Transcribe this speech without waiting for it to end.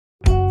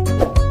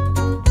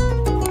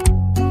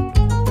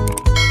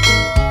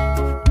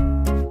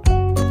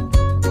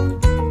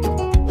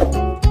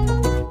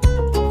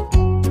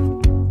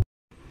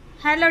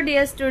Hello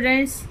dear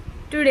students,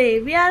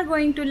 today we are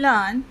going to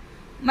learn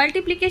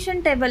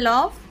multiplication table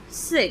of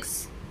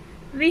 6.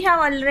 We have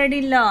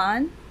already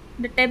learned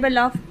the table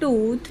of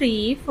 2,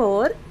 3,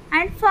 4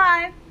 and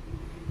 5.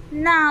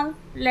 Now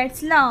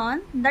let's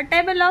learn the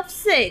table of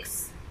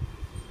 6.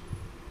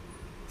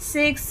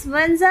 6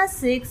 ones are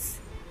 6,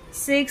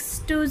 6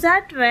 twos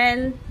are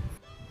 12,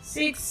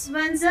 6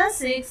 ones are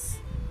 6,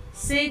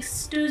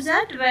 6 twos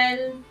are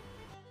 12.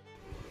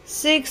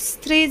 6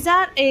 threes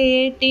are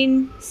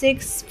 18,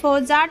 6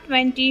 fours are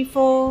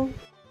 24.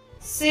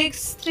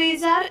 6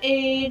 threes are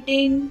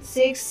 18,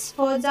 6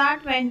 fours are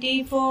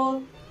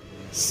 24.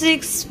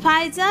 6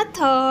 fives are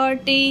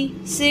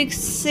 30, 6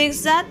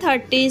 sixes are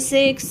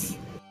 36.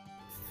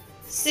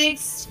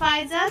 6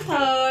 fives are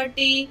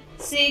 30,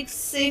 6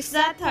 sixes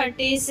are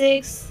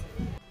 36.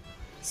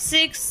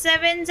 6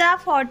 sevens are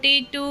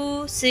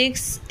 42,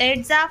 6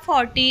 eights are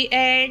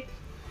 48.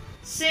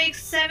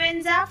 6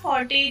 sevens are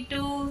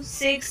 42,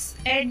 6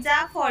 eights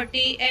are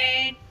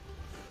 48.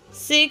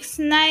 6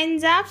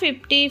 nines are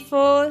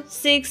 54,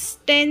 6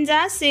 tens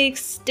are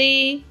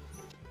 60.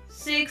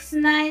 6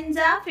 nines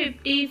are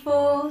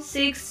 54,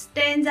 6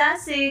 tens are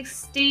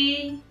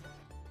 60.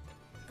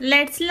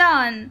 Let's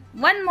learn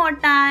one more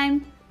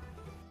time.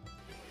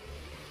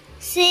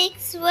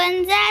 6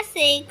 ones are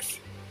 6,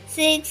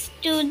 6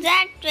 twos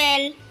are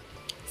 12,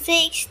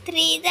 6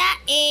 threes are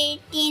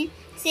 18,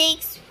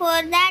 6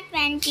 fours are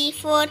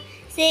 24,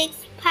 6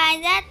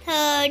 fives are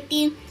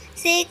 30,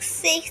 6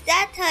 sixes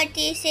are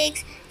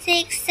 36,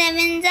 6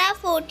 sevens are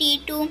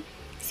 42,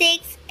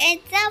 6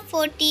 eights are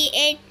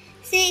 48,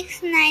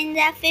 6 nines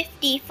are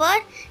 54,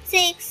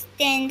 6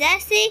 tens are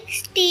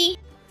 60.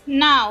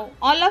 Now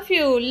all of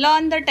you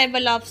learn the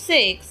table of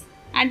 6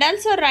 and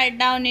also write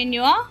down in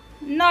your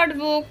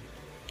notebook.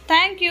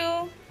 Thank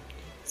you.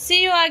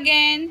 See you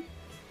again.